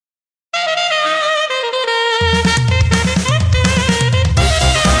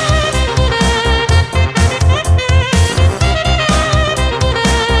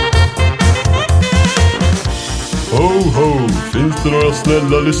alla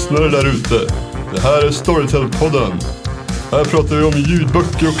snälla lyssnare där ute. Det här är Storytel-podden. Här pratar vi om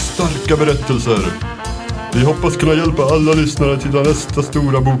ljudböcker och starka berättelser. Vi hoppas kunna hjälpa alla lyssnare till nästa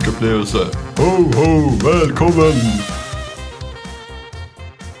stora bokupplevelse. Ho, ho, välkommen!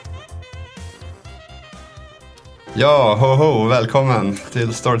 Ja, ho, ho, välkommen till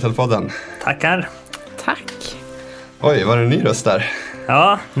Storytel-podden. Tackar. Tack. Oj, var det en ny röst där?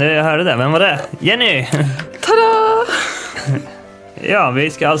 Ja, jag hörde det. Vem var det? Jenny! Tada! Ja, vi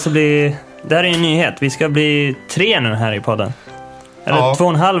ska alltså bli... Det här är en nyhet. Vi ska bli 3 nu här i podden. Eller ja,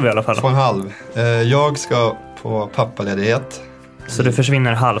 2,5 i alla fall. 2,5. Jag ska på pappaledighet. Så det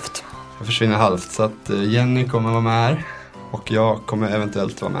försvinner halvt. Jag försvinner halvt, så att Jenny kommer vara med här. Och jag kommer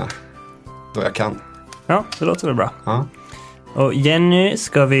eventuellt vara med då jag kan. Ja, det låter väl bra. Ja. Och Jenny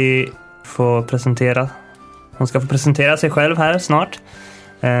ska vi få presentera. Hon ska få presentera sig själv här snart.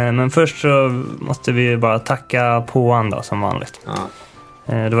 Men först så måste vi bara tacka Påan då, som vanligt. Ja.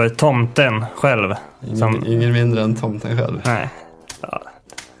 Det var ju tomten själv. Ingen mindre än tomten själv. Nej. Ja.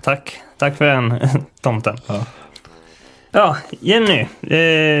 Tack för den, tomten. Ja. Ja, Jenny.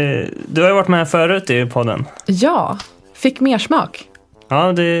 Du har ju varit med förut i podden. Ja, fick mer smak.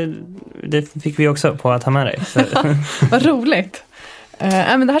 Ja, det fick vi också på att ha med dig. Vad roligt.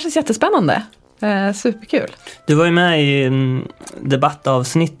 Men det här känns jättespännande. Superkul. Du var ju med i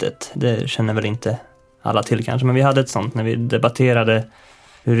debattavsnittet. Det känner väl inte alla till kanske. Men vi hade ett sånt när vi debatterade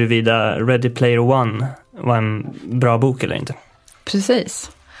huruvida Ready Player One var en bra bok eller inte.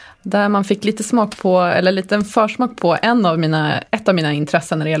 Precis. Där man fick lite smak på, eller lite en försmak på ett av mina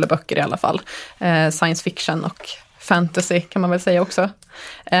intressen när det gäller böcker i alla fall. Science fiction och fantasy kan man väl säga också.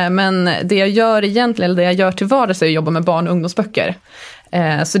 Men det jag gör egentligen, eller det jag gör till vardags är att jobba med barn- och ungdomsböcker.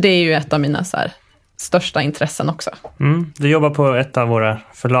 Så det är ju ett av mina så här största intressen också. Du jobbar på ett av våra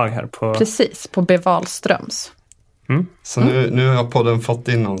förlag här. Precis, på B. Wahlströms. Så nu har podden fått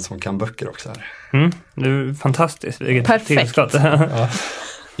in någon som kan böcker också här. Det är fantastiskt. Vilket perfekt. Tillskott.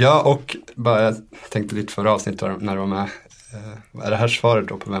 Ja, och bara jag tänkte lite förra avsnittet när du var med. Är det här svaret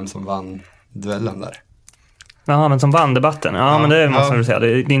då på vem som vann duellen där? Ja, men som vann debatten. Ja, men det måste du säga. Det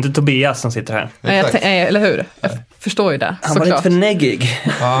är inte Tobias som sitter här. Eller hur? Jag förstår ju det. Han var lite för neggig.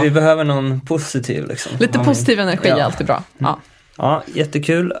 Ja. Vi behöver någon positiv. Liksom. Lite positiv energi är alltid bra. Ja,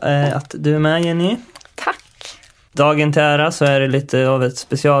 jättekul att du är med, Jenny. Tack. Dagen till ära så är det lite av ett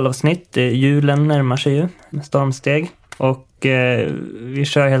specialavsnitt. Julen närmar sig ju med stormsteg. Och vi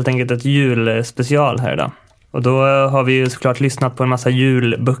kör helt enkelt ett julspecial här idag. Och då har vi ju såklart lyssnat på en massa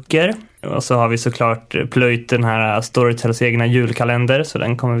julböcker. Och så har vi såklart plöjt den här Storytels egna julkalender. Så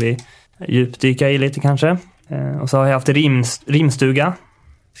den kommer vi djupdyka i lite kanske. Och så har jag haft rimstuga.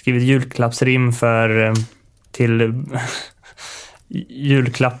 Skrivit julklappsrim till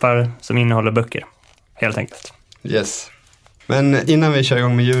julklappar som innehåller böcker. Helt enkelt. Yes. Men innan vi kör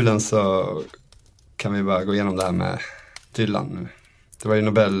igång med julen så kan vi bara gå igenom det här med Dylan nu. Det var ju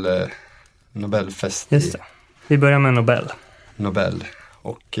Nobelfest. Just det. Vi börjar med Nobel.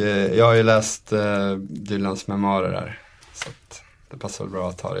 Och jag har ju läst Dylans memoarer här. Så att det passar bra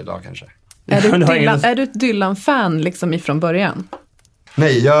att ta det idag kanske. Är du ett Dylan-fan liksom ifrån början?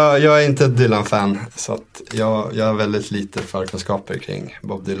 Nej, jag är inte ett Dylan-fan. Så att jag har väldigt lite förkunskaper kring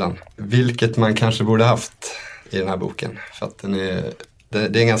Bob Dylan. Vilket man kanske borde haft i den här boken. För att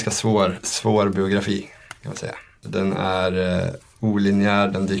det är en ganska svår biografi kan man säga. Den är olinjär,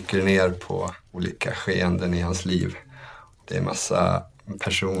 den dyker ner på olika skeenden i hans liv. Det är massa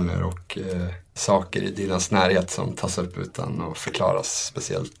personer och saker i Dylans närhet som tas upp utan att förklaras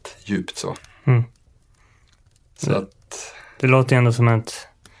speciellt djupt så. Så att... Det låter ju ändå som ett...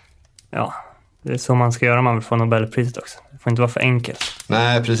 Ja, det är så man ska göra om man vill få Nobelpriset också. Det får inte vara för enkelt.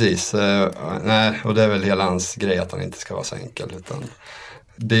 Nej, precis. Nej, och det är väl hela hans grej att han inte ska vara så enkel. Utan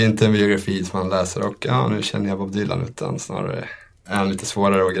det är inte en biografi som man läser och nu känner jag Bob Dylan, utan snarare är han lite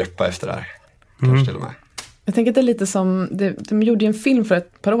svårare att greppa efter det här. Kanske till och med. Jag tänker att det är lite som, de gjorde en film för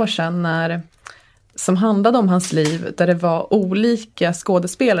ett par år sedan som handlade om hans liv, där det var olika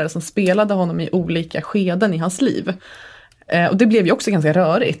skådespelare som spelade honom i olika skeden i hans liv. Och det blev ju också ganska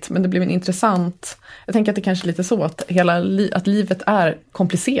rörigt, men det blev en intressant, jag tänker att det kanske är lite så att att livet är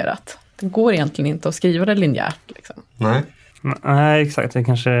komplicerat. Det går egentligen inte att skriva det linjärt liksom. Nej, exakt.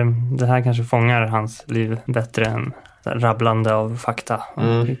 Det här kanske fångar hans liv bättre än rabblande av fakta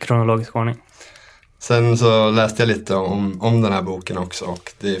i kronologisk ordning. Sen så läste jag lite om den här boken också,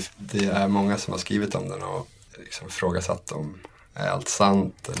 och det är många som har skrivit om den och liksom frågasatt om är allt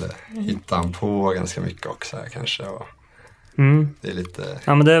sant eller hittar han på ganska mycket också här kanske. Och det är lite...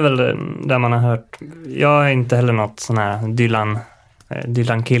 Ja, men det är väl där man har hört. Jag är inte heller något sån här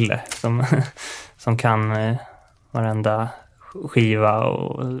Dylan-kille som kan varenda skiva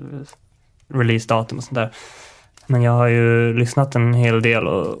och releasedatum och sånt där. Men jag har ju lyssnat en hel del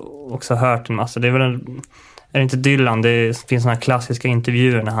och också hört en massa. Det är väl är det inte Dylan? Det finns såna här klassiska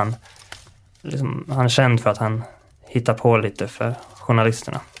intervjuer när han är känd för att han hittar på lite för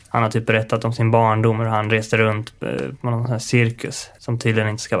journalisterna. Han har typ berättat om sin barndom och han reste runt på någon sån här cirkus som tydligen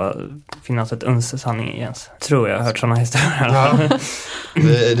inte ska finnas ett uns sanning i ens. Tror jag har hört sådana historier. Ja,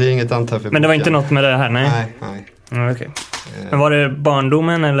 det är inget antag. Men det var inte något med det här, nej? Nej. Okay. Men var det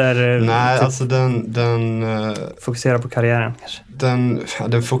barndomen eller? Nej, typ alltså den fokuserar på karriären kanske?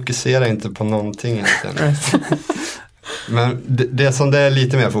 Den fokuserar inte på någonting egentligen. Men det som det är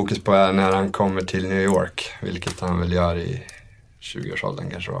lite mer fokus på är när han kommer till New York, vilket han väl gör i 20-årsåldern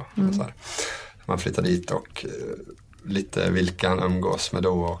kanske då. Så här. Man flyttar dit och lite vilka han umgås med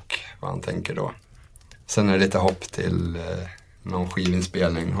då och vad han tänker då. Sen är det lite hopp till någon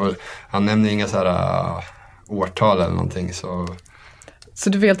skivinspelning. Och han nämner inga så här årtal eller någonting. Så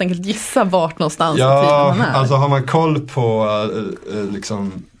du vill helt enkelt gissa vart någonstans i tiden han är? Alltså har man koll på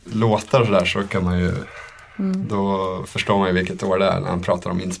liksom låtar och sådär så kan man ju då förstår man ju vilket år det är när han pratar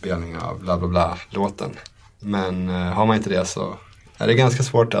om inspelning av bla bla bla låten. Men har man inte det så är det ganska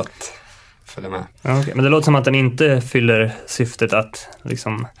svårt att följa med. Okay. Men det låter som att den inte fyller syftet att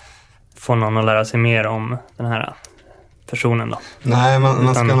liksom få någon att lära sig mer om den här personen då. Nej,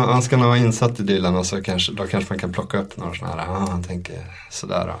 man ska nog vara insatt i Dylan och så kanske man kan plocka upp några sådana här, han tänker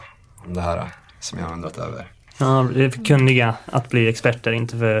sådär om det här som jag har undrat över. Ja, det är för kunniga att bli experter,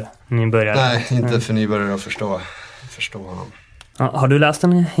 inte för nybörjare. Nej, inte för nybörjare att förstå honom. Ja, har du läst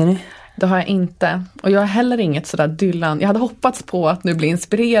den, Jenny? Det har jag inte. Och jag har heller inget sådär Dylan. Jag hade hoppats på att nu bli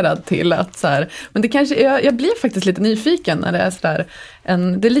inspirerad till att så här, men det kanske, jag blir faktiskt lite nyfiken när det är sådär,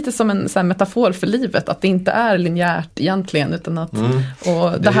 det är lite som en så här metafor för livet, att det inte är linjärt egentligen, utan att,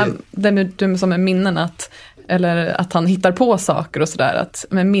 och det här, det som är minnen eller att han hittar på saker och sådär,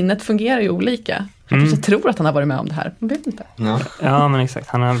 men minnet fungerar ju olika. Han kanske tror att han har varit med om det här, man vet inte. Ja, men exakt.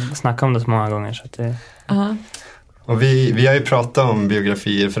 Han har snackat om det så många gånger så att det... Och vi har ju pratat om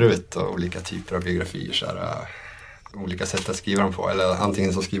biografier förut och olika typer av biografier, så här, olika sätt att skriva dem på. Eller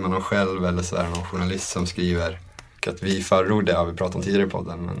antingen så skriver man dem själv eller så är det någon journalist som skriver. Och att vi förordar det har vi pratat om tidigare på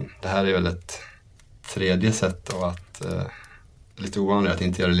podden, men det här är väl ett tredje sätt och att lite ovanligt att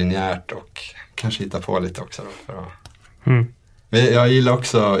inte göra det linjärt och kanske hitta på lite också. Då, för att, jag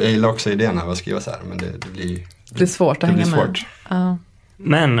gillar också idén av att skriva så här, men det blir svårt att hänga med. Ja.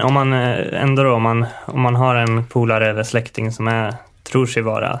 Men om man ändå då, om man har en polare eller släkting som tror sig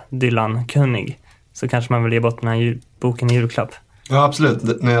vara Dylan-kunnig, så kanske man vill ge bort den här boken i julklapp. Ja,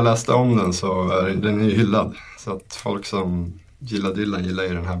 absolut. När jag läste om den så är den ju hyllad. Så att folk som gillar Dylan gillar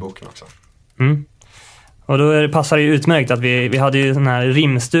ju den här boken också. Och då passar det ju utmärkt att vi hade ju sån här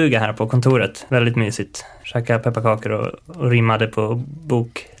rimstuga här på kontoret. Väldigt mysigt. Käka pepparkakor och rimmade på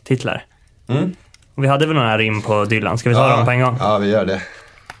boktitlar. Och vi hade väl några rim på Dylan. Ska vi ta dem på en gång? Ja, vi gör det.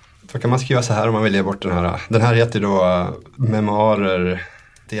 Då kan man skriva så här om man vill ge bort den här. Den här heter då Memoarer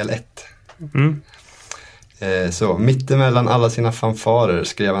del 1. Så, mittemellan alla sina fanfarer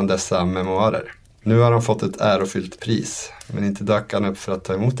skrev han dessa memoarer. Nu har han fått ett ärofyllt pris, men inte dök han upp för att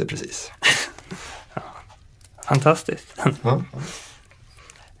ta emot det precis. Fantastiskt. Ja.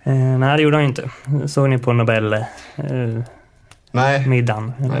 Nej, det gjorde han inte. Såg ni på Nobel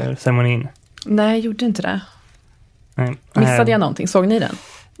middagen eller ceremonin? Nej, jag gjorde inte det. Nej. Missade jag någonting? Såg ni den?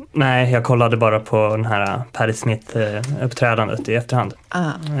 Nej, jag kollade bara på den här Patti Smith-uppträdandet i efterhand.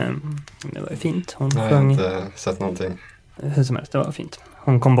 Det var ju fint. Hon sjöng. Jag har inte sett någonting. Hur som helst, det var fint.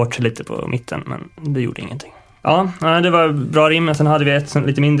 Hon kom bort sig lite på mitten, men det gjorde ingenting. Ja, det var bra rim. Men sen hade vi ett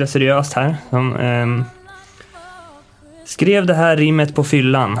lite mindre seriöst här. Som skrev det här rimmet på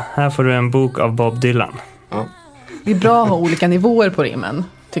fyllan. Här får du en bok av Bob Dylan. Ja. Det är bra att ha olika nivåer på rimmen,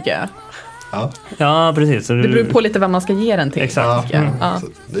 tycker jag. Ja, precis. Så det beror på lite vad man ska ge den till. Exakt. Ja.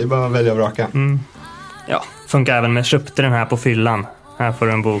 Det är bara att välja och vraka. Ja, funkar även med köpte den här på fyllan. Här får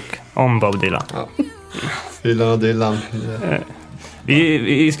du en bok om Bob Dylan. Ja. Fyllan och Dylan.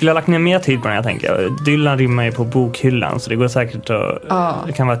 Vi skulle ha lagt ner mer tid på den, jag tänker. Dylan rimmar ju på bokhyllan, så det går säkert att...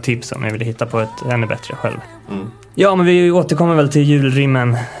 Det kan vara ett tips om jag vill hitta på ett ännu bättre själv. Ja, men vi återkommer väl till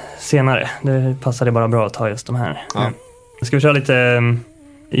julrimmen senare. Det passade bara bra att ta just de här. Ska vi köra lite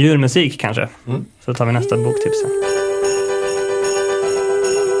julmusik kanske? Så tar vi nästa boktips sen.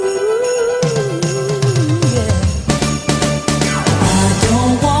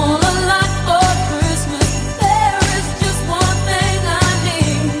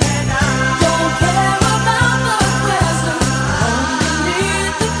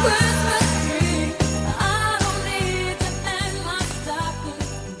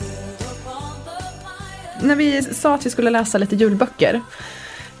 när vi sa att vi skulle läsa lite julböcker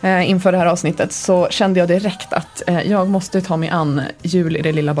inför det här avsnittet så kände jag direkt att jag måste ta mig an Jul i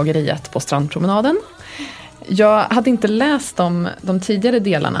det lilla bageriet på strandpromenaden. Jag hade inte läst de tidigare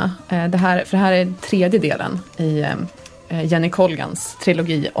delarna, för det här är tredje delen i Jenny Colgans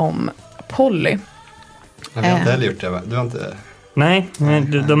trilogi om Polly. Men vi har inte heller gjort det, va? Du har inte... Nej,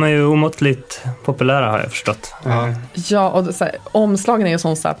 de är ju omåttligt populära har jag förstått. Ja, och så här, omslagen är ju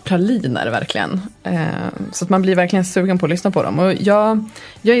som så här praliner verkligen. Så att man blir verkligen sugen på att lyssna på dem. Och jag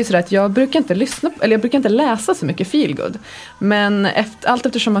är ju sådär att jag brukar inte läsa så mycket feelgood. Men allt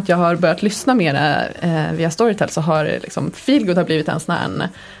eftersom att jag har börjat lyssna mer via Storytel så har liksom, feelgood har blivit en sån här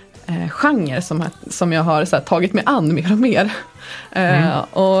genre som jag har så här, tagit mig an mer och mer.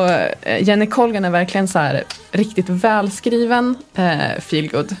 Och Jenny Colgan är verkligen så här riktigt välskriven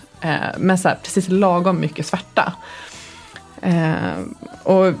feelgood med så här precis lagom mycket svärta.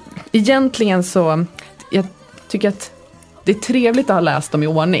 Och egentligen så jag tycker att det är trevligt att ha läst dem i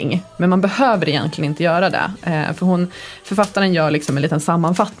ordning, men man behöver egentligen inte göra det. För författaren gör liksom en liten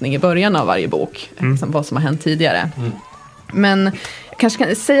sammanfattning i början av varje bok, liksom vad som har hänt tidigare. Men jag kanske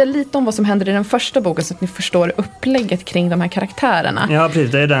kan säga lite om vad som händer i den första boken så att ni förstår upplägget kring de här karaktärerna. Ja,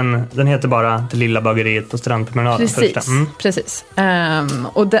 precis. Det är den heter bara Det lilla bageriet på strandpromenaden. Precis.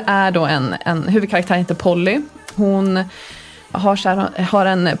 Och det är då en huvudkaraktär heter Polly. Hon har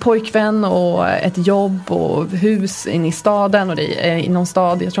en pojkvän och ett jobb och hus inne i staden och det är i någon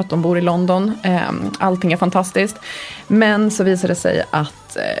stad, jag tror att de bor i London. Allting är fantastiskt. Men så visar det sig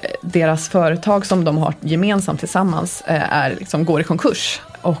att deras företag som de har gemensamt tillsammans går i konkurs.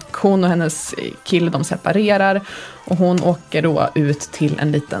 Och hon och hennes kille de separerar och hon åker då ut till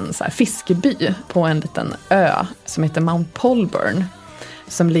en liten så här fiskeby på en liten ö som heter Mount Polburn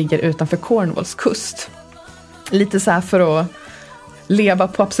som ligger utanför Cornwalls kust. Lite så här för att leva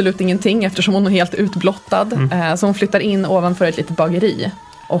på absolut ingenting eftersom hon är helt utblottad. Så hon flyttar in ovanför ett litet bageri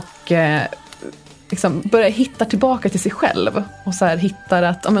och liksom börjar hitta tillbaka till sig själv. Och så här hittar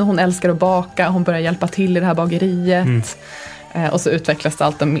att hon älskar att baka, hon börjar hjälpa till i det här bageriet. Och så utvecklas det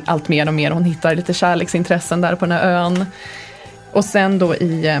allt mer och mer. Hon hittar lite kärleksintressen där på den här ön. Och sen då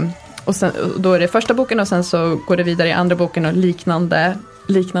då är det första boken och sen så går det vidare i andra boken och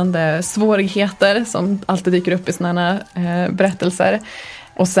liknande svårigheter som alltid dyker upp i sådana berättelser.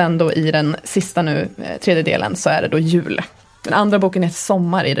 Och sen då i den sista tredje delen så är det då jul. Den andra boken är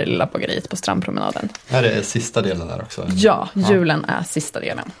Sommar i det lilla bageriet på strandpromenaden. Är det sista delen där också? Ja, julen är sista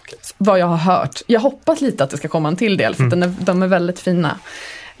delen. Okay. Vad jag har hört. Jag hoppas lite att det ska komma en till del för att de är väldigt fina.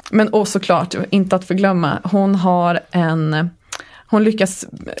 Men och såklart, inte att förglömma, hon lyckas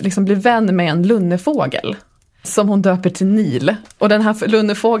liksom bli vän med en lunnefågel som hon döper till Neil. Och den här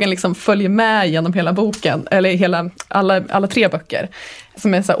lunnefågeln liksom följer med genom hela boken, eller alla tre böcker.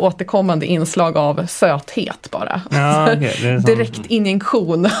 Som är så här återkommande inslag av söthet bara. Ja, okay. Direkt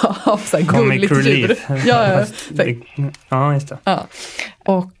injektion av så här gulligt djur. Ja, just det. Ja.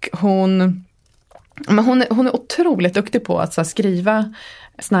 Och hon är otroligt duktig på att så här, skriva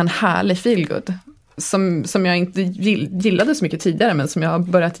sån här härlig feelgood. Som jag inte gillade så mycket tidigare, men som jag har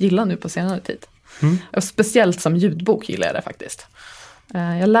börjat gilla nu på senare tid. Speciellt som ljudbok gillar jag det faktiskt.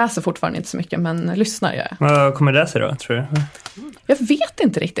 Jag läser fortfarande inte så mycket, men lyssnar jag. Vad kommer det sig då, tror du? Jag vet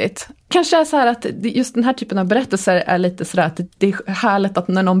inte riktigt. Kanske är så här att just den här typen av berättelser är lite sådär att det är härligt att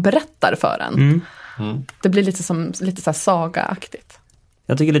när någon berättar för en. Det blir lite så här sagaaktigt.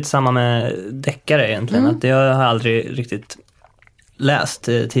 Jag tycker lite samma med deckare egentligen. Att jag har aldrig riktigt läst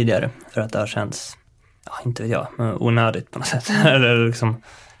tidigare för att det har känts, inte vet jag, onödigt på något sätt. Eller liksom.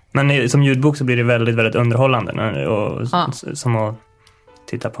 Men som ljudbok så blir det väldigt, väldigt underhållande och som att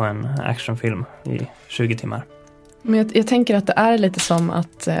titta på en actionfilm i 20 timmar. Men jag tänker att det är lite som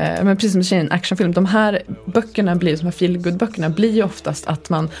att, men precis som du säger, en actionfilm, de här böckerna de här feelgood-böckerna blir ju oftast att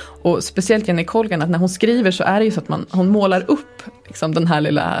man, och speciellt Jenny Colgan, att när hon skriver så är det ju så att hon målar upp liksom den här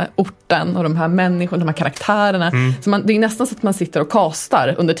lilla orten och de här människorna, de här karaktärerna. Så det är nästan så att man sitter och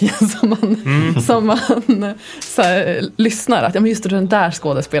kastar under tiden som man så här, lyssnar. Att just den där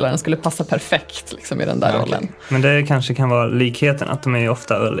skådespelaren skulle passa perfekt liksom, i den där rollen. Men det kanske kan vara likheten, att de är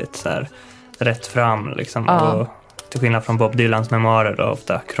ofta väldigt så här, rätt fram liksom, och till skillnad från Bob Dylans memoarer då,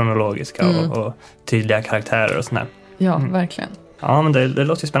 ofta kronologiska och tydliga karaktärer och sådär. Ja, verkligen. Ja, men det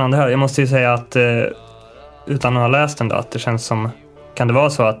låter ju spännande här. Jag måste ju säga att utan att ha läst den då, att det känns som, kan det vara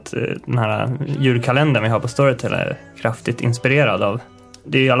så att den här julkalendern vi har på Storytel är kraftigt inspirerad av,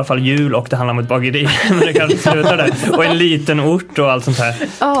 det är i alla fall jul och det handlar om ett bageri, men det kanske slutar där. Och en liten ort och allt sånt här.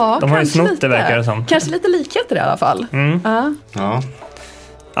 Ja, de har ju snott det, verkar det som. Kanske lite likheter i alla fall.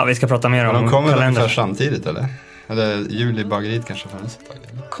 Ja, vi ska prata mer om kalendern. De kommer ungefär samtidigt, eller? Eller jul i bageriet kanske fanns ett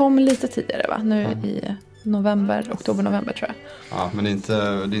tag. Kom lite tidigare, va? Nu i oktober, november tror jag. Ja, men det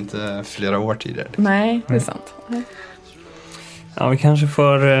är inte flera år tidigare. Nej, det är sant. Nej. Ja, vi kanske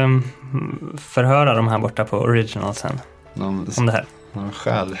får förhöra de här borta på Original sen. Om det här. Någon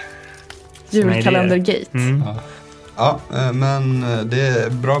skäl. Julkalendergate. Ja, men det är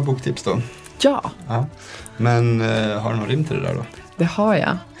bra boktips då. Ja. Men har du någon rim till det där då? Det har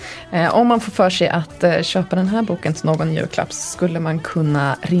jag. Om man får för sig att köpa den här boken till någon julklapp så skulle man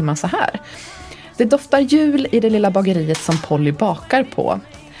kunna rimma så här. Det doftar jul i det lilla bageriet som Polly bakar på.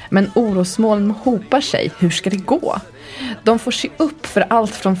 Men orosmoln hopar sig, hur ska det gå? De får se upp för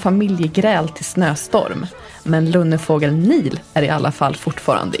allt från familjegräl till snöstorm. Men lunnefågel Nil är i alla fall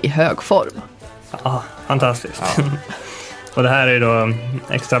fortfarande i hög form. Ja, fantastiskt. Ja. Och det här är då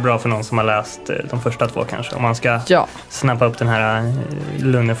extra bra för någon som har läst de första 2 kanske. Om man ska snappa upp den här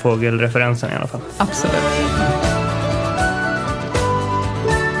lunnefågelreferensen i alla fall. Absolut.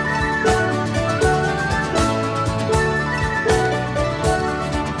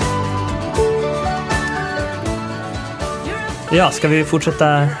 Ja, ska vi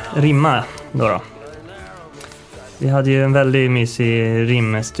fortsätta rimma då? Vi hade ju en väldigt mysig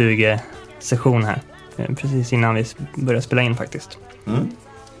rimstugesession här. Precis innan vi började spela in faktiskt.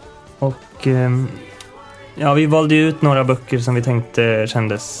 Och vi valde ut några böcker som vi tänkte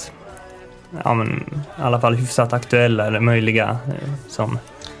kändes i alla fall hyfsat aktuella eller möjliga som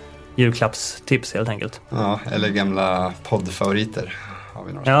julklappstips helt enkelt. Ja, eller gamla poddfavoriter har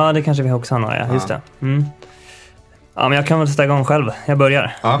vi några. Ja, det kanske vi också har några, just det. Ja, men jag kan väl sätta igång själv. Jag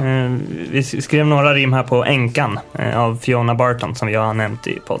börjar. Ja. Vi skrev några rim här på Änkan av Fiona Barton som jag har nämnt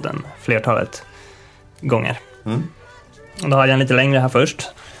i podden flertalet gånger. Då har jag en lite längre här först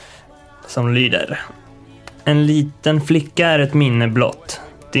som lyder: En liten flicka är ett minne blott.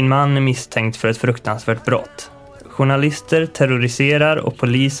 Din man är misstänkt för ett fruktansvärt brott. Journalister terroriserar och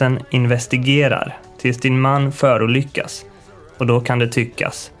polisen investigerar tills din man förolyckas. Och då kan det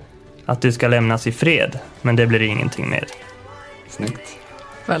tyckas att du ska lämnas i fred, men det blir ingenting med. Snyggt.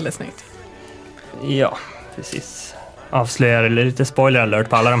 Väldigt snyggt. Ja, precis. Avslöjar lite spoiler alert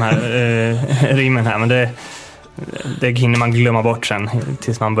på alla de här rimmen här, men det hinner man glömma bort sen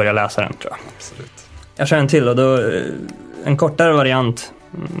tills man börjar läsa den, tror jag. Absolut. Jag kör en till och då en kortare variant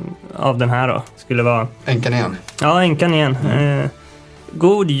av den här då skulle vara Änkan igen. Ja, Änkan igen.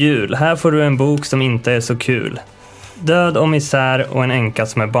 God jul, här får du en bok som inte är så kul. Död och misär och en änka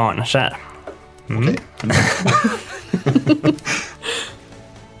som är barnkär. Okej.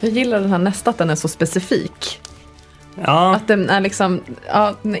 Jag gillar den här nästa, att den är så specifik. Ja. Att den är liksom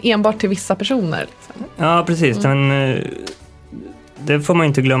enbart till vissa personer. Liksom. Ja, precis. Det får man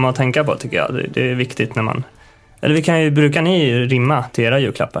inte glömma att tänka på, tycker jag. Det är viktigt när man... Eller brukar ni rimma till era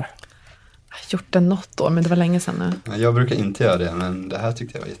julklappar? Jag har gjort det något år, men det var länge sedan nu. Jag brukar inte göra det, men det här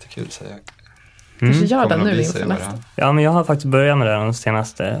tyckte jag var jättekul. Så jag kanske gör det nu inför nästa. Ja, men jag har faktiskt börjat med det de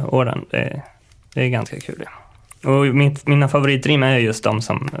senaste åren. Det är ganska kul. Ja. Och mina favoritrim är just de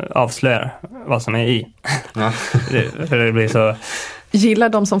som avslöjar vad som är i. Ja. För det blir så... Gillar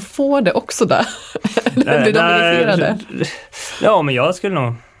de som får det också där? Eller blir de irriterade? Ja, men jag skulle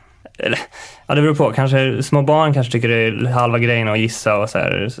nog... Eller, ja, det beror på. Kanske små barn kanske tycker det är halva grejen att gissa och så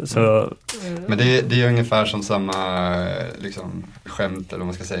här. Så... Men det är ungefär som samma liksom, skämt, eller vad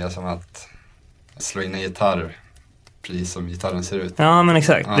man ska säga, som att slå in en gitarr precis som gitarren ser ut. Ja, men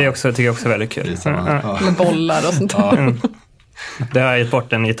exakt. Ja. Det tycker jag också är väldigt kul. Med bollar och sånt där. Ja. Det har jag gett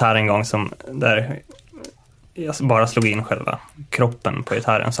bort en gitarr en gång där jag bara slog in själva kroppen på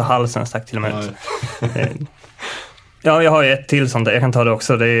gitarren, så halsen stack till och med ut. Ja, jag har ett till sånt där. Jag kan ta det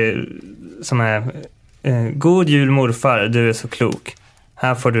också. Det är som är God jul morfar, du är så klok.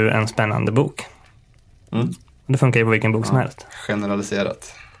 Här får du en spännande bok. Det funkar ju på vilken bok som helst.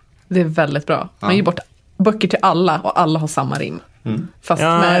 Generaliserat. Det är väldigt bra. Man ger bort böcker till alla och alla har samma rim. Fast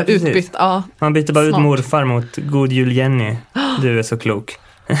med utbytt. Ja, man byter bara ut morfar mot God jul Jenny, du är så klok.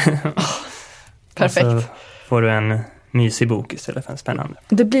 Perfekt. Och så får du en mysig bok istället för en spännande.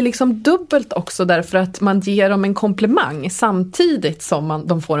 Det blir liksom dubbelt också därför att man ger dem en komplimang samtidigt som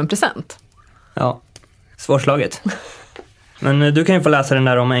de får en present. Ja, svårslaget. Men du kan ju få läsa den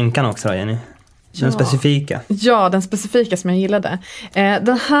där om änkan också då, Jenny. Den specifika. Ja, den specifika som jag gillade.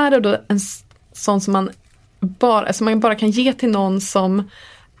 Den här är då en sån som man bara kan ge till någon som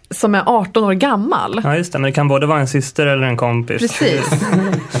är 18 år gammal. Ja, just det. Men det kan både vara en syster eller en kompis. Precis.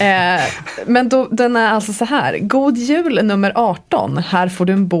 Men den är alltså så här. God jul nummer 18. Här får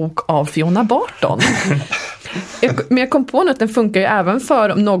du en bok av Fiona Barton. Men jag kom på nu att den funkar ju även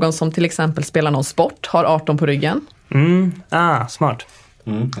för någon som till exempel spelar någon sport, har 18 på ryggen. Smart.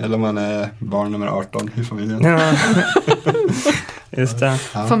 Eller man är barn nummer 18 i familjen. Ja. Just det.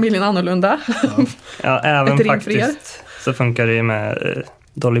 Ja. Familjen annorlunda. Ja, även Ett rim för er. faktiskt så funkar det ju med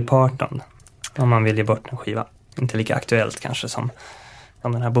Dolly Parton. Om man vill ge bort en skiva. Inte lika aktuellt kanske som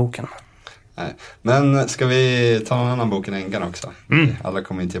den här boken. Nej. Men ska vi ta en annan bok än Änkan också? Alla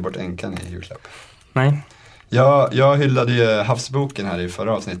kommer inte ge bort Änkan i julklapp. Nej. Jag hyllade ju Havsboken här i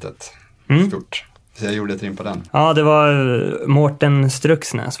förra avsnittet. Stort. Så jag gjorde ett rim på den. Ja, det var Mårten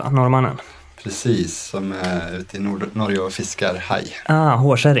Struxnäs, va? Norrmannen. Precis, som är ute i Norge och fiskar haj.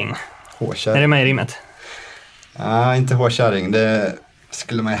 Hårkärring. Hårkärring. Är det med i rimmet? Ja, inte hårkärring. Det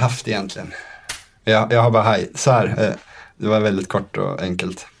skulle man ju haft egentligen. Jag har bara haj. Så här, det var väldigt kort och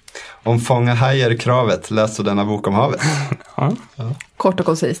enkelt. Om fånga haj är kravet, läs så denna bok om havet. Ja. Kort och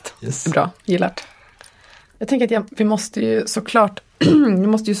koncist. Yes. Bra, gillat. Jag tänker att vi måste ju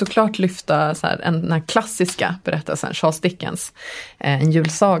såklart lyfta så här, den här klassiska berättelsen, Charles Dickens, en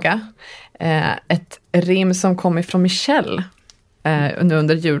julsaga. Ett rim som kom ifrån Michel nu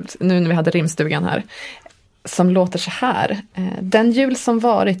när vi hade rimstugan här. Som låter så här. Den jul som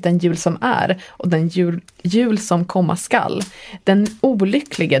varit, den jul som är och den jul som komma skall. Den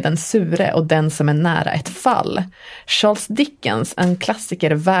olycklige, den sure och den som är nära ett fall. Charles Dickens, en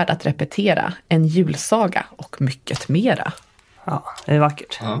klassiker värd att repetera. En julsaga och mycket mera. Ja, det är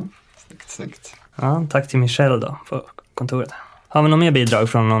vackert. Ja, snyggt. Ja, tack till Michelle då på kontoret. Har vi någon mer bidrag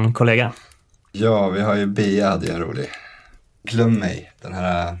från någon kollega? Ja, vi har ju Bea, hade ju en rolig. Glöm mig, den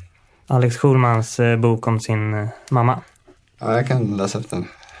här... Alex Schulmans bok om sin mamma. Ja, jag kan läsa upp den.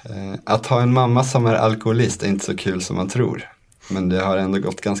 Att ha en mamma som är alkoholist är inte så kul som man tror. Men det har ändå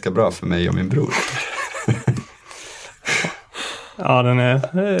gått ganska bra för mig och min bror. Ja, den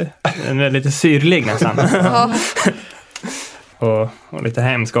är lite syrlig nästan. och lite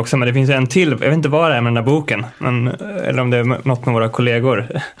hemsk också. Men det finns en till, jag vet inte vad det är med den där boken. Eller om det är något med våra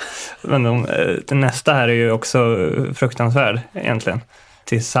kollegor. Men den nästa här är ju också fruktansvärd egentligen.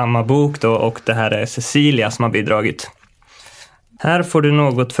 Till samma bok då, och det här är Cecilia som har bidragit. Här får du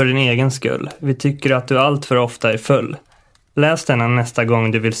något för din egen skull. Vi tycker att du allt för ofta är full. Läs denna nästa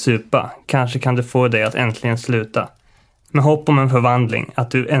gång du vill supa. Kanske kan du få dig att äntligen sluta. Med hopp om en förvandling.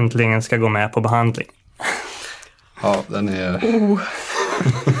 Att du äntligen ska gå med på behandling. Ja, den är...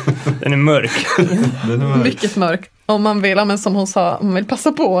 Den är mörk. Den är mörk. Mycket mörk. Om man vill, men som hon sa, om man vill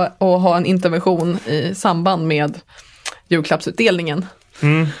passa på att ha en intervention i samband med julklappsutdelningen.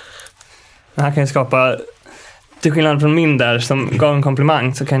 Det här kan ju skapa, till skillnad från min där som gav en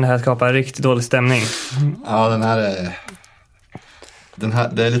komplimang, så kan det här skapa en riktigt dålig stämning. Ja, den här,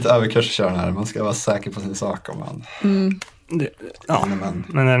 det är lite överkurs att köra den här. Man ska vara säker på sin sak om man... Ja,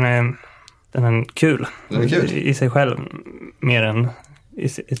 men den är kul. Den är kul. I sig själv, mer än i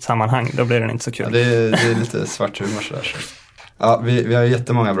ett sammanhang. Då blir den inte så kul. Ja, det är lite svart humor sådär. Så. Ja, vi har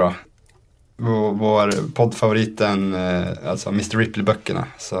jättemånga bra. Vår poddfavoriten, alltså Mr. Ripley-böckerna,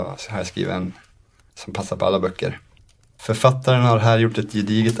 så har jag skrivit en som passar på alla böcker. Författaren har här gjort ett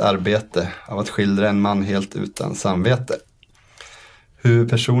gediget arbete av att skildra en man helt utan samvete.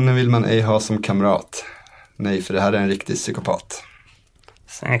 Huvudpersonen vill man ej ha som kamrat. Nej, för det här är en riktig psykopat.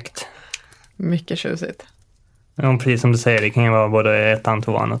 Snyggt. Mycket tjusigt. Ja, precis som du säger, det kan ju vara både 1,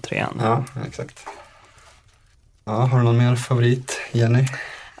 2 och 3. Ja, exakt. Ja, har du någon mer favorit, Jenny?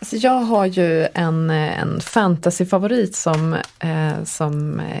 Alltså jag har ju en fantasyfavorit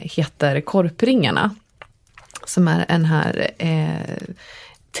som heter Korpringarna. Som är den här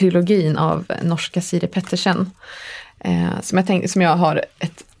trilogin av norska Siri Pettersen. Som jag har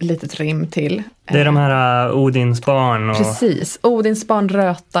ett litet rim till. Det är de här Odins barn. Och... Precis, Odins barn,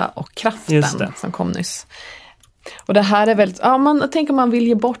 Röta och Kraften som kom nyss. Och det här är väldigt, tänk om man vill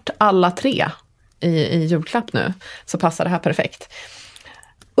ge bort alla 3 i julklapp nu, så passar det här perfekt.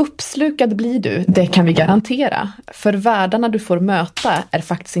 Uppslukad blir du, det kan vi garantera. För världarna du får möta är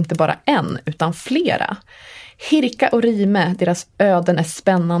faktiskt inte bara en, utan flera. Hirka och Rime, deras öden är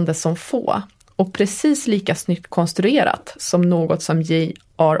spännande som få. Och precis lika snyggt konstruerat som något som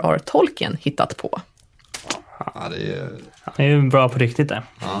J.R.R. Tolkien hittat på. Ja, det är ju bra på riktigt det.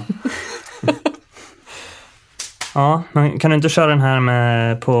 Ja. Ja, men kan du inte köra den här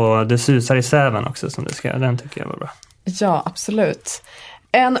med på Det susar i säven också som du ska göra? Den tycker jag var bra. Ja, absolut.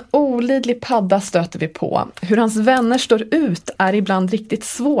 En olidlig padda stöter vi på. Hur hans vänner står ut är ibland riktigt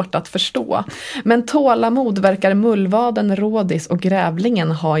svårt att förstå. Men tålamod verkar mullvaden, rådis och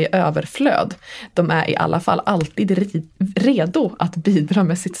grävlingen ha i överflöd. De är i alla fall alltid redo att bidra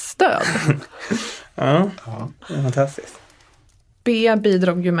med sitt stöd. Ja, det är fantastiskt. B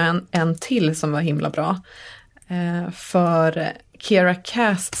bidrog ju med en till som var himla bra. För Kiera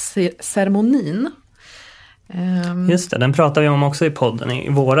Casts ceremonin. Just det, den pratade vi om också i podden i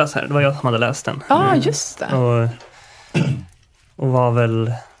våras här. Det var jag som hade läst den. Ja, just det. och var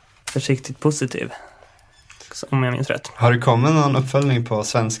väl försiktigt positiv, om jag minns rätt. Har det kommit någon uppföljning på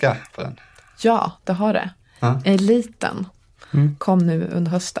svenska på den? Ja, det har det. Ja. Eliten kom nu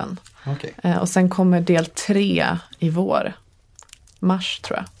under hösten. Okej. Och sen kommer del 3 i vår. Mars,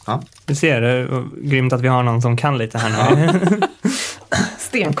 tror jag. Ja. Du ser, det är grymt att vi har någon som kan lite här nu.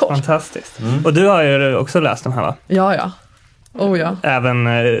 Stenkoll. Fantastiskt. Och du har ju också läst de här, va? Ja. Oh ja. Även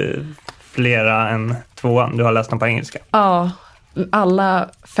flera än 2. Du har läst dem på engelska. Ja, alla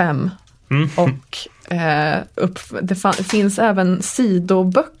 5. Och det finns även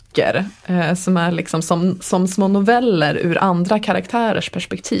sidoböcker som är liksom som små noveller ur andra karaktärers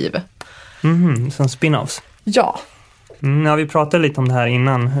perspektiv. Som spin-offs. Ja. Ja, vi pratade lite om det här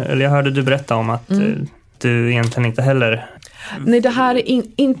innan. Eller jag hörde du berätta om att du egentligen inte heller... Nej, det här är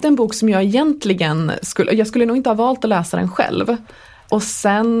inte en bok som jag egentligen jag skulle nog inte ha valt att läsa den själv. Och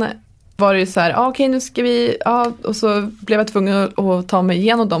sen var det ju så här, okej, nu ska vi, och så blev jag tvungen att ta mig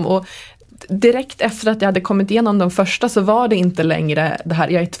igenom dem. Och direkt efter att jag hade kommit igenom de första så var det inte längre det här,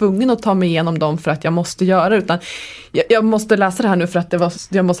 jag är tvungen att ta mig igenom dem för att jag måste göra det, utan jag måste läsa det här nu för att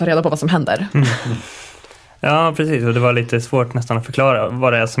jag måste ha reda på vad som händer. Ja, precis. Och det var lite svårt nästan att förklara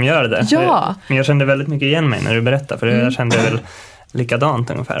vad det är som gör det. Ja. Men jag kände väldigt mycket igen mig när du berättade. För jag kände väl likadant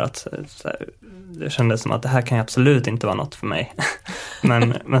ungefär. Att, så här, det kändes som att det här kan absolut inte vara något för mig.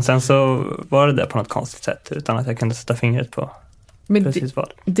 men sen så var det på något konstigt sätt. Utan att jag kunde sätta fingret på precis vad.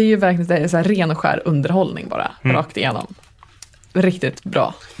 Det är ju verkligen så här ren och skär underhållning bara. Rakt igenom. Riktigt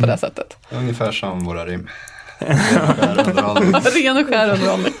bra på det sättet. Ungefär som våra rim. Ren och skär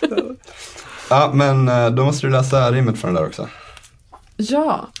underhållning. Ja, men då måste du läsa rimmet för den där också.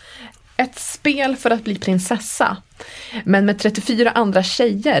 Ja, ett spel för att bli prinsessa. Men med 34 andra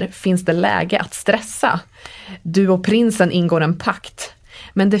tjejer finns det läge att stressa. Du och prinsen ingår en pakt.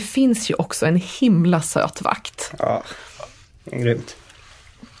 Men det finns ju också en himla söt vakt. Ja, grymt.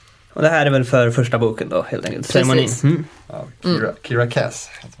 Och det här är väl för första boken då, helt enkelt. Precis. Ja, Kira Cass.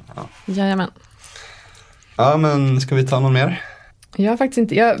 Ja. Jajamän. Ja, men ska vi ta någon mer? Jag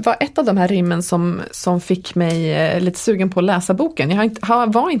var ett av de här rimmen som fick mig lite sugen på att läsa boken. Jag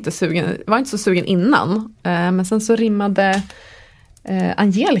var inte så sugen innan. Men sen så rimmade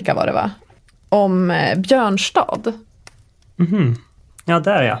Angelica, var det, va? Om Björnstad. Ja,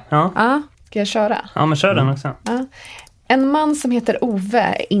 där ja. Ja, ska jag köra? Ja, men kör den också. Ja. En man som heter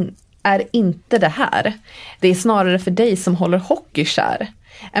Ove är inte det här. Det är snarare för dig som håller hockey kär.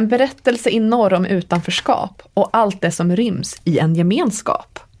 En berättelse i norr om utanförskap och allt det som ryms i en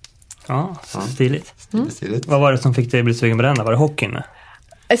gemenskap. Ja, stiligt. Stiligt. Vad var det som fick dig bli sugen på den? Var det hockeyn?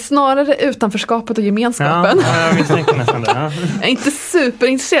 Snarare utanförskapet och gemenskapen. Ja, jag misstänkte nästan det. Ja. Jag är inte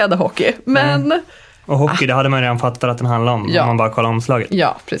superintresserad av hockey, men... Och hockey, det hade man redan fattat att den handlar om, om man bara kollar omslaget.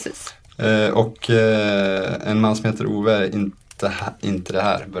 Ja, precis. Och en man som heter Ove är inte det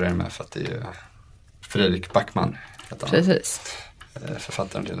här, börjar med, för att det är ju Fredrik Backman. Precis.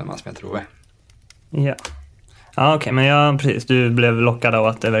 Författaren till en man som heter Ove. Ja. Ja, okej, men precis. Du blev lockad av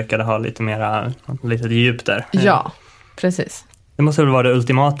att det verkade ha lite djup där. Ja, precis. Det måste väl vara det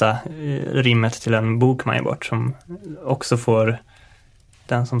ultimata rimmet till en bok man ger bort, som också får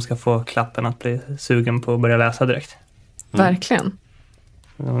den som ska få klappen att bli sugen på att börja läsa direkt. Verkligen.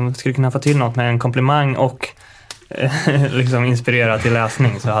 Om vi skulle kunna få till något med en komplimang och liksom inspirera till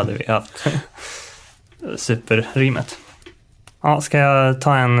läsning, så hade vi haft superrimmet. Ja, ska jag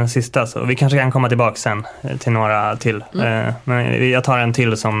ta en sista, så vi kanske kan komma tillbaka sen till några till. Men jag tar en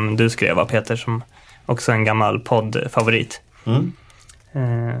till som du skrev av Peter, som också är en gammal poddfavorit.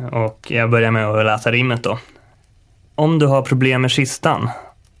 Och jag börjar med att läsa rimmet då. Om du har problem med kistan,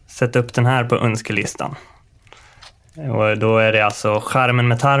 sätt upp den här på önskelistan. Och då är det alltså Charmen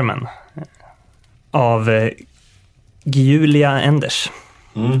med tarmen av Julia Enders.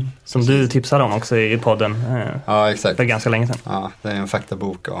 Som du tipsade om också i podden. Ja, exakt. För ganska länge sedan. Ja, det är en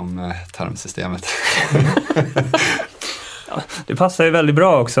faktabok om tarmsystemet. Ja, det passar ju väldigt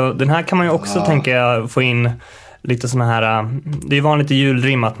bra också. Den här kan man ju också, tänka jag, få in lite såna här... Det är ju vanligt i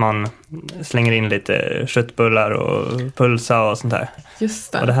julrim att man slänger in lite köttbullar och pulsa och sånt där.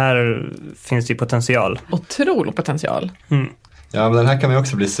 Just det. Och det här finns ju potential. Otrolig potential. Ja, men den här kan man ju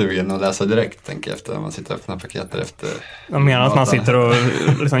också bli sugen att läsa direkt, tänker jag, efter när man sitter och öppnar paketer efter. Jag menar att man sitter och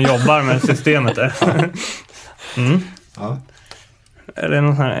liksom jobbar med systemet där. Ja. Eller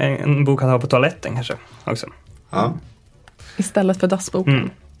någon här, en bok att ha på toaletten kanske också. Ja. Istället för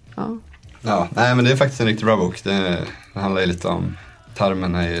dassboken. Ja, nej, men det är faktiskt en riktigt bra bok. Det handlar ju lite om,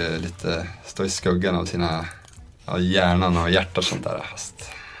 tarmen är ju lite, står i skuggan av sina hjärnan och hjärtat och sånt där.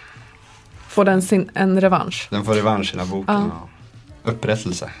 Fast får den en revansch? Den får revansch i den här boken. Och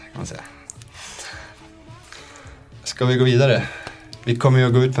upprättelse, kan man säga. Ska vi gå vidare? Vi kommer ju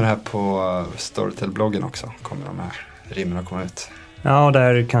att gå ut med det här på Storytel-bloggen också. Kommer de här rimmen att komma ut. Ja, och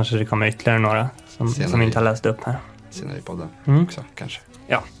där kanske det kommer ytterligare några som vi inte har läst upp här. Senare i podden också, kanske.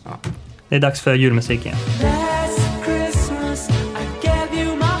 Ja. Det är dags för julmusik igen.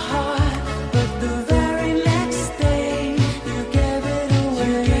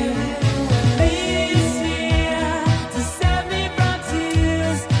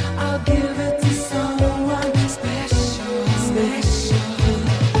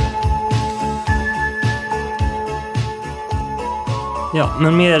 Ja,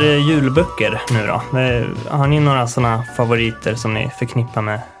 men mer julböcker nu då. Har ni några sådana favoriter som ni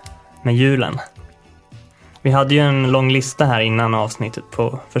förknippar med julen? Vi hade ju en lång lista här innan avsnittet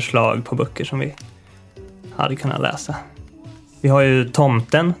på förslag på böcker som vi hade kunnat läsa. Vi har ju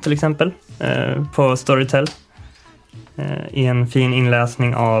Tomten till exempel på Storytel. I en fin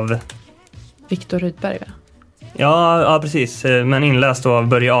inläsning av Viktor Rydberg, va? Ja, precis. Men inläst av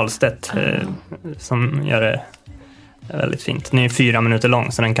Börje Ahlstedt som gör det väldigt fint. Den är 4 minuter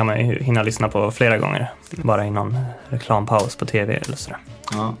lång så den kan man ju hinna lyssna på flera gånger. Bara i någon reklampaus på tv eller sådär.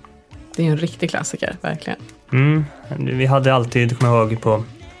 Ja. Det är en riktig klassiker, verkligen. Vi hade alltid, kommer jag ihåg, när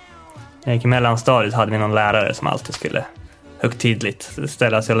jag gick i mellanstadiet hade vi någon lärare som alltid skulle högtidligt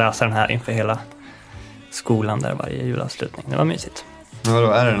ställa sig och läsa den här inför hela skolan där varje julavslutning. Det var mysigt. Ja,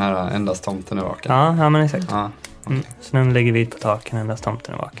 då är det den här Endast tomten är vaken. Ja, men exakt. Ja, okay. Så nu lägger vi på taken Endast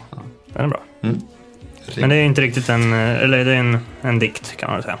tomten är vaken. Ja. Den är bra. Rim. Men det är inte riktigt det är en dikt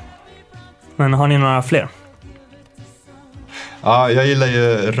kan man säga. Men har ni några fler? Ja, jag gillar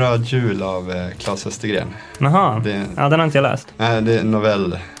ju Röd jul av Claes Östergren. Jaha, den har inte jag läst. Nej, det är en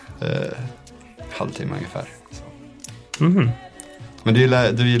novell, halvtimme ungefär. Så. Men du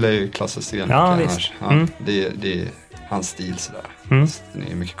gillar ju Claes Östergren. Ja, visst. Ja, det är hans stil sådär. Den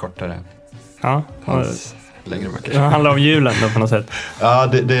är mycket kortare än hans längre böcker. Det handlar om julen då på något sätt. Ja,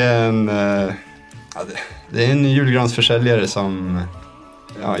 det är det är en julgransförsäljare som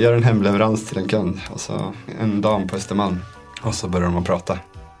gör en hemleverans till en kund. Och så en dam på Östermalm. Och så börjar de att prata.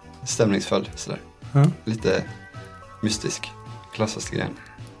 Stämningsfull sådär. Lite mystisk. Claes Östergren.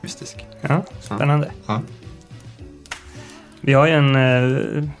 Mystisk. Ja, spännande. Ja. Vi har ju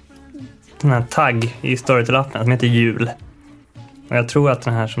den här tagg i Storytel-appen som heter jul. Och jag tror att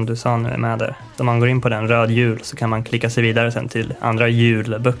den här som du sa nu är med där. Så om man går in på den, Röd jul, så kan man klicka sig vidare sen till andra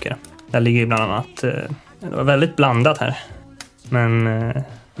julböcker. Där ligger bland annat, det var väldigt blandat här. Men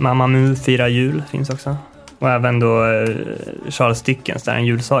Mamma Mu firar jul finns också. Och även då Charles Dickens, där en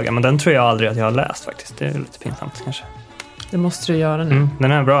julsaga. Men den tror jag aldrig att jag har läst faktiskt. Det är lite pinsamt kanske. Det måste du göra nu.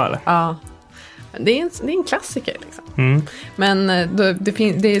 Den är bra eller? Ja. Det är en klassiker liksom. Men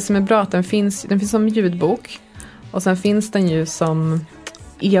det som är bra att den finns som ljudbok. Och sen finns den ju som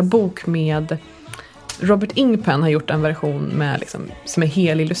e-bok med Robert Ingpen har gjort en version med liksom, som är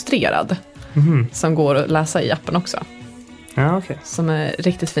helillustrerad. Som går att läsa i appen också. Ja, okej. Som är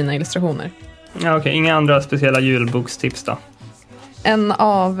riktigt fina illustrationer. Ja, okej. Inga andra speciella julbokstips då? En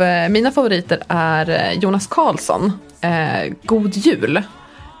av mina favoriter är Jonas Karlsson. God jul.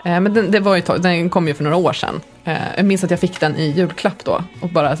 Men den kom ju för några år sedan. Jag minns att jag fick den i julklapp då. Och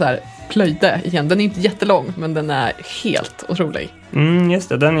bara så här plöjde igen. Den är inte jättelång, men den är helt otrolig. Just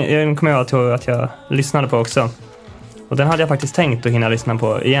det, den kommer jag ihåg att jag lyssnade på också. Och den hade jag faktiskt tänkt att hinna lyssna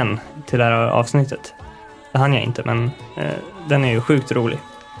på igen till det här avsnittet. Det hann jag inte, men den är ju sjukt rolig.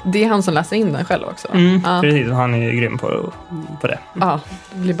 Det är han som läser in den själv också. Precis, och han är ju grym på det. Ja,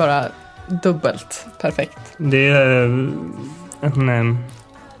 det blir bara dubbelt perfekt. Det är en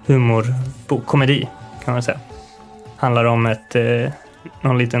humorbok, komedi kan man säga. Handlar om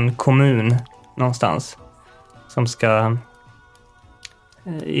någon liten kommun någonstans som ska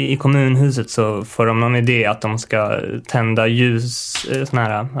i kommunhuset så får de någon idé att de ska tända såna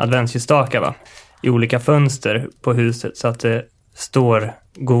här adventsljusstakar, va? I olika fönster på huset så att det står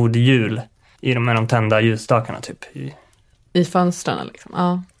god jul med de tända ljusstakarna typ. I fönstren liksom,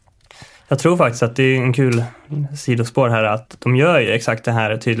 ja. Jag tror faktiskt att det är en kul sidospår här att de gör ju exakt det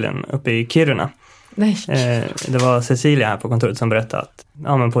här tydligen uppe i Kiruna. Nej. Det var Cecilia här på kontoret som berättade att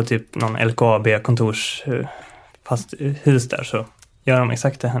men på typ någon LKAB-kontors fast hus där så gör de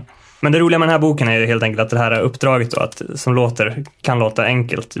exakt det här. Men det roliga med den här boken är ju helt enkelt att det här uppdraget då, som kan låta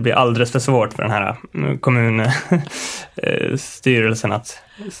enkelt, det blir alldeles för svårt för den här kommunstyrelsen att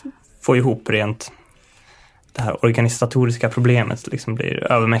få ihop rent det här organisatoriska problemet liksom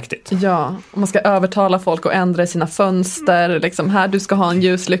blir övermäktigt. Ja, och man ska övertala folk att ändra sina fönster. Liksom, här, du ska ha en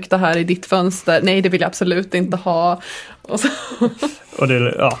ljuslykta här i ditt fönster. Nej, det vill jag absolut inte ha. Och det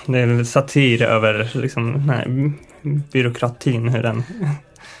är satir över liksom, den här byråkratin, hur den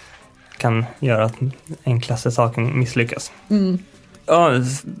kan göra att enklaste saken misslyckas. Ja,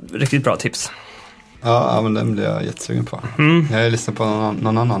 riktigt bra tips. Ja, men den blir jag jättesugen på. Jag har lyssnat på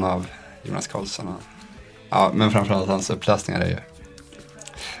någon annan av Jonas Karlsson. Ja, men framförallt hans uppläsningar är ju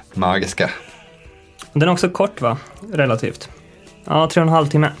magiska. Den är också kort, va? Relativt. Ja, 3,5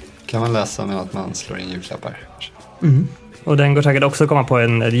 timmar. Kan man läsa med att man slår in julklappar? Och den går säkert också att komma på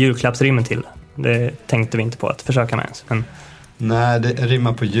en julklappsrim till. Det tänkte vi inte på att försöka med ens. Men Nej, det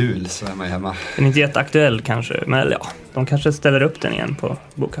rimmar på jul, så är man hemma. den är inte jätteaktuell kanske. Men ja, de kanske ställer upp den igen på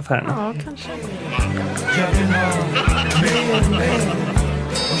bokaffärerna. Ja, kanske.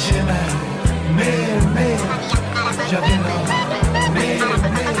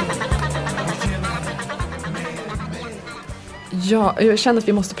 Ja, jag känner att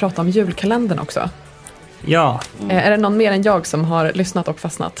vi måste prata om julkalendern också. Ja. Är det någon mer än jag som har lyssnat och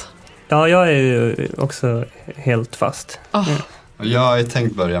fastnat? Ja, jag är ju också helt fast. Jag har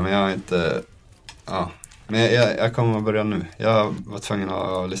tänkt börja, men jag har inte... Ja. Men jag kommer att börja nu. Jag var tvungen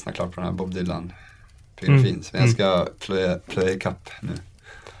att lyssna klart på den här Bob Dylan-biografin. Så jag ska plöja ikapp nu.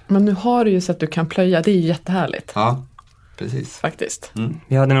 Men nu har du ju så att du kan plöja, det är ju jättehärligt. Ja, precis. Faktiskt.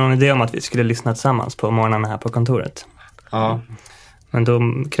 Vi hade någon idé om att vi skulle lyssna tillsammans på morgonen här på kontoret. Ja. Men då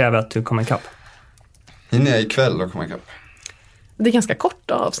kräver jag att du kommer ikapp. Hinner jag ikväll och komma ikapp? Det är ganska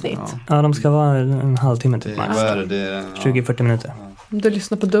korta avsnitt. Ja, de ska vara en halvtimme typ. Vad är det? Det är 20-40 minuter. Du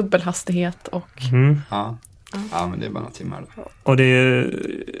lyssnar på dubbel hastighet och... Ja, men det är bara några timmar då. Och det är ju,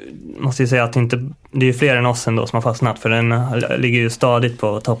 måste jag säga att det är ju fler än oss ändå som har fastnat. För den ligger ju stadigt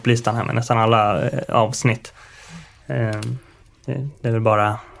på topplistan här med nästan alla avsnitt. Det är väl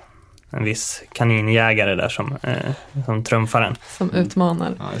bara en viss kaninjägare där som trumfar den. Som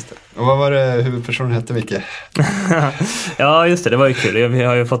utmanar. Ja, just det. Och vad var det huvudpersonen hette, Micke? Ja, just det var ju kul. Vi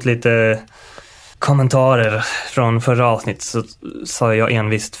har ju fått lite kommentarer från förra avsnitt, så sa jag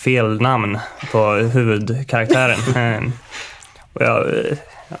envist fel namn på huvudkaraktären.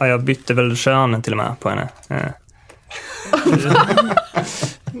 Och jag bytte väl könen till och med på henne.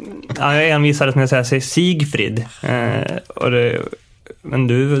 Ja, jag envisades med att säga Sigfrid. Men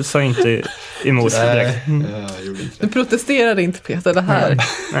du sa inte emot direkt. Jag gjorde inte det. Du protesterade inte, Peter, det här.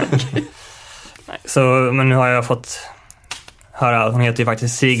 Nej. Så, men nu har jag fått höra att hon heter ju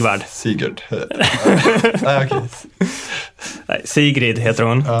faktiskt Sigvard. Sigurd. Nej, okej. Nej, Sigrid heter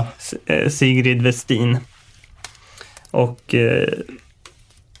hon. Ja. Sigrid Westin. Och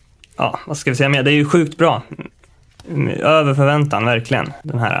ja, vad ska vi säga mer? Det är ju sjukt bra. Över förväntan, verkligen,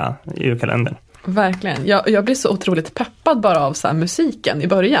 den här julkalendern. Verkligen. Jag blir så otroligt peppad bara av så här musiken i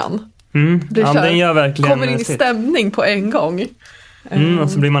början. Ja, den gör verkligen kommer in i stämning på en gång.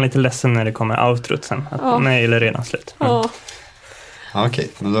 Och så blir man lite ledsen när det kommer outrot sen. Nej, eller redan slut. Ja. Ja, okej.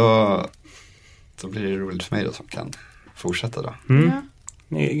 Men då blir det roligt för mig då som kan fortsätta då.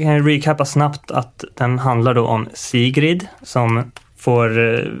 Jag kan recappa snabbt att den handlar då om Sigrid som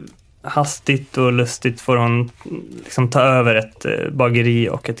får hastigt och lustigt får hon liksom ta över ett bageri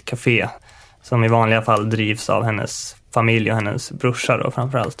och ett café som i vanliga fall drivs av hennes familj och hennes brorsar då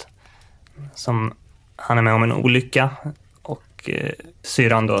framförallt. Som han är med om en olycka och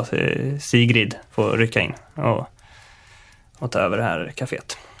syran då, Sigrid, får rycka in och ta över det här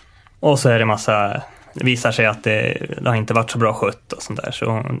caféet. Och så är det det visar sig att det har inte varit så bra skött och sånt där, så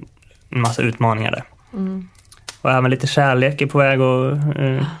en massa utmaningar där. Och även lite kärlek är på väg och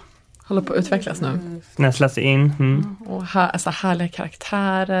håller på att utvecklas nu. Nästla sig in. Och alltså härliga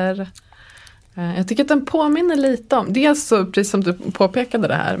karaktärer. Jag tycker att den påminner lite om, dels så precis som du påpekade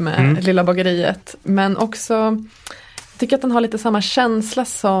det här med Lilla bageriet, men också jag tycker att den har lite samma känsla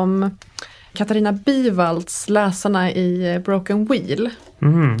som Katarina Bivalds Läsarna i Broken Wheel.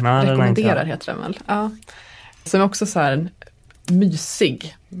 Rekommenderar heter den väl. Ja. Som är också så här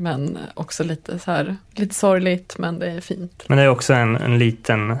mysig, men också lite så här lite sorgligt, men det är fint. Men det är också en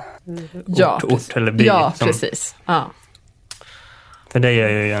liten ort eller by. Ja, precis. Ja. För det är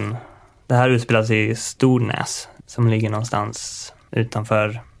ju det här utspelar sig i Stornäs som ligger någonstans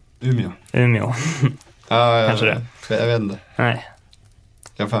utanför Umeå. Ja, kanske det. Jag vet inte. Nej.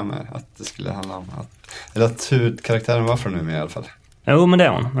 Jag får med att det skulle handla om att huvudkaraktären var från Umeå i alla fall. Jo, men det är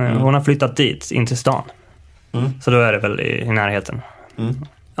hon. Hon har flyttat dit, in till stan. Så då är det väl i närheten.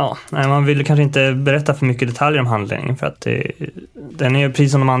 Ja, nej, man vill kanske inte berätta för mycket detaljer om handlingen, för att den är ju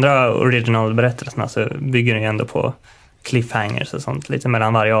precis som de andra originalberättelserna, så bygger den ju ändå på cliffhangers och sånt lite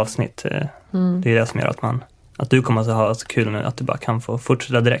mellan varje avsnitt. Det är det som gör att du kommer att ha så kul nu att du bara kan få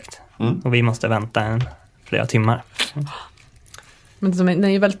fortsätta direkt. Och vi måste vänta flera timmar. Men den är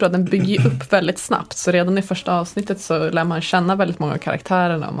ju väldigt bra, den bygger ju upp väldigt snabbt, så redan i första avsnittet så lär man känna väldigt många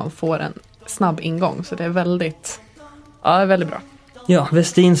karaktärerna och man får en snabb ingång, så det är väldigt bra. Ja,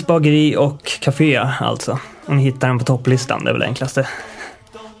 Westins bageri och café alltså. Om ni hittar den på topplistan, det är väl det enklaste.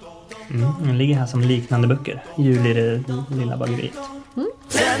 Den ligger här som liknande böcker. Jul i det lilla bageriet.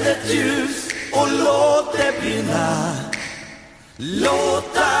 Tänd ett ljus och låt det brinna.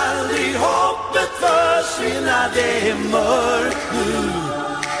 Låt aldrig hoppet försvinna. Det är mörkt nu,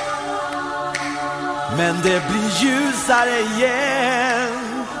 men det blir ljusare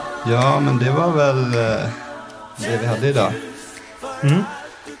igen. Ja, men det var väl det vi hade idag.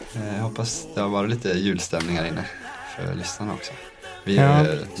 Jag hoppas det har varit lite julstämning här inne för lyssnarna också. Vi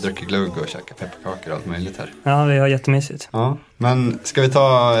dricker glugg och käkar pepparkakor och allt möjligt här. Ja, vi har jättemysigt. Ja, men ska vi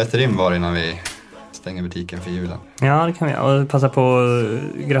ta ett rim var innan vi stänger butiken för julen? Ja, det kan vi. Och passa på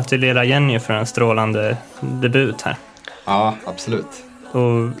att gratulera Jenny för en strålande debut här. Ja, absolut.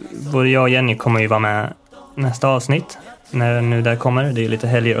 Och både jag och Jenny kommer ju vara med nästa avsnitt. När nu där kommer. Det är lite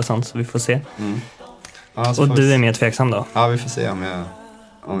helger och sånt, så vi får se. Ja, och du är mer tveksam då? Ja, vi får se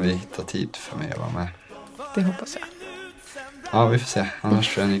om vi hittar tid för mig att vara med. Det hoppas jag. Ja, vi får se.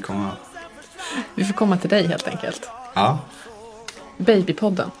 Annars tror jag ni kommer. Vi får komma till dig helt enkelt. Ja.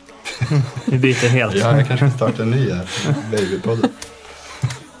 Babypodden. Vi byter helt. Ja, jag kanske startar en ny här. Babypodden.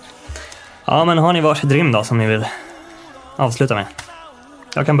 Ja, men har ni varsitt rim då som ni vill avsluta med?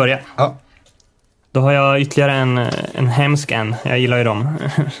 Jag kan börja. Ja. Då har jag ytterligare en hemsk en. Jag gillar ju dem.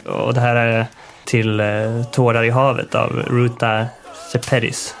 Och det här är till Tårar i havet av Ruta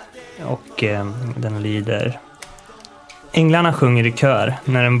Sepetys. Och den lyder: Änglarna sjunger i kör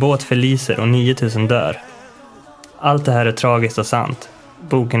när en båt förliser och 9000 dör. Allt det här är tragiskt och sant.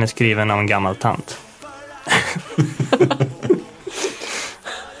 Boken är skriven av en gammal tant.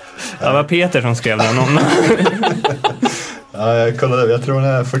 Det var Peter som skrev den om. Ja, jag kollade. Jag tror hon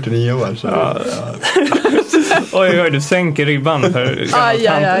är 49 år. Så ja. Oj, du sänker ribban för gammal tant.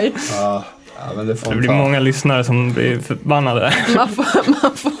 Aj. Ja, men det blir många lyssnare som blir förbannade.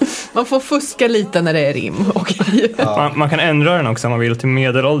 Man får fuska lite när det är rim. Okay. Ja. Man kan ändra den också om man vill till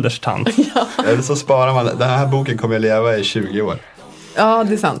medelålders tant. Ja. Eller så sparar man. Den här boken kommer att leva i 20 år. Ja,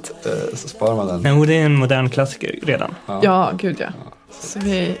 det är sant. Så sparar man den. Men det är en modern klassiker redan. Ja, gud ja. Så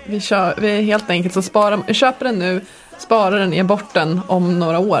vi är helt enkelt så köper den nu, sparar den, ger bort den om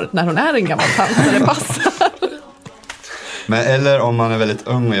några år när hon är en gammal tant när det passar. Men eller om man är väldigt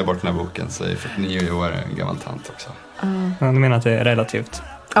ung och ger bort den här boken så är 49 år en gammal tant också. Ja, du menar att det är relativt?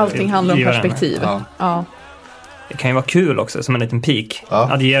 Allting handlar om perspektiv. Ja. Det kan ju vara kul också, som en liten peak. Ja.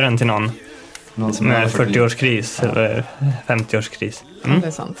 Att ge den till någon som med 40-årskris eller 50-årskris. Ja, det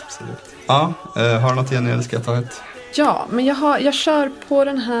är sant. Absolut. Ja, har du något igen eller ska jag ta ett? Ja, men jag kör på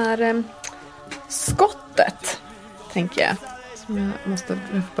den här skottet, tänker jag. Som jag måste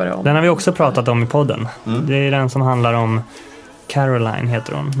börja om. Den har vi också pratat om i podden. Det är den som handlar om Caroline,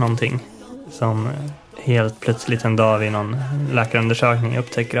 heter hon, någonting. Som helt plötsligt en dag vid någon läkarundersökning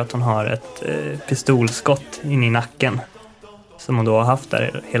upptäcker att hon har ett pistolskott in i nacken. Som hon då har haft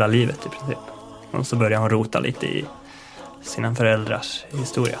där hela livet i princip. Och så börjar hon rota lite i sina föräldrars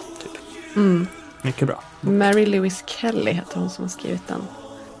historia, typ. Mycket bra. Mary Louise Kelly heter hon som har skrivit den.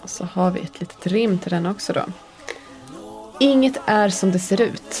 Och så har vi ett litet rim till den också då. Inget är som det ser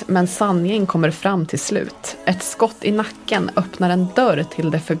ut, men sanningen kommer fram till slut. Ett skott i nacken öppnar en dörr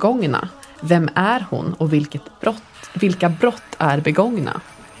till det förgångna. Vem är hon och vilka brott är begångna?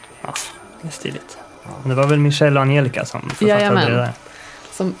 Ja, det är stiligt. Det var väl Michelle och Angelica som författade det där.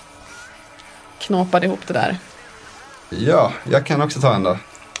 Som knåpade ihop det där. Ja, jag kan också ta en då.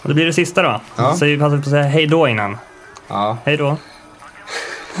 Och det blir det sista då. Ja. Så vi passar på att säga hej då innan. Ja. Hej då.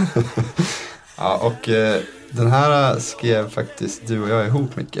 Ja, och den här skrev faktiskt du och jag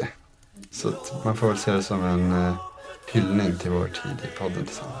ihop mycket. Så att man får väl se det som en hyllning till vår tid i podden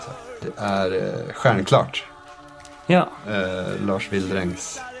tillsammans. Det är Stjärnklart. Ja. Lars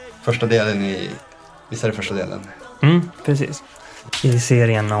Wildrängs första delen i... Visst är det första delen? Precis. I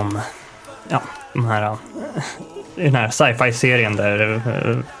serien om den här sci-fi-serien där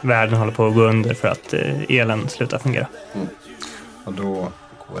världen håller på att gå under för att elen slutar fungera. Och då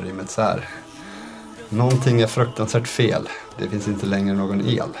går det med så här. Någonting är fruktansvärt fel. Det finns inte längre någon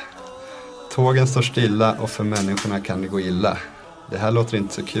el. Tågen står stilla och för människorna kan det gå illa. Det här låter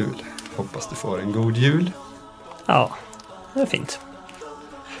inte så kul. Hoppas du får en god jul. Ja, det är fint.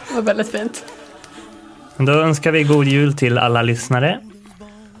 Det var väldigt fint. Då önskar vi god jul till alla lyssnare.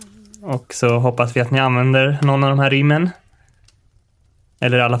 Och så hoppas vi att ni använder någon av de här rimmen.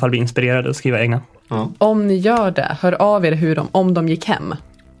 Eller i alla fall bli inspirerade och skriva egna. Ja. Om ni gör det, hör av er om de gick hem.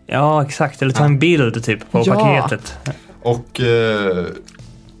 Ja, exakt. Eller ta en bild typ på paketet. Och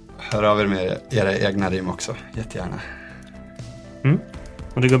hör av er med era egna rim också. Jättegärna.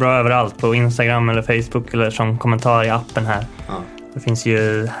 Och det går bra överallt på Instagram eller Facebook eller som kommentar i appen här. Ja. Det finns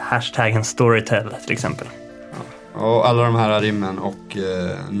ju hashtaggen Storytel till exempel. Och alla de här rimmen och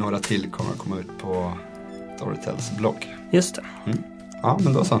några till kommer att komma ut på Storytels blogg. Just det. Ja,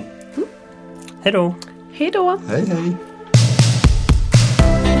 men då så. Hej då! Hej då! Hej hej!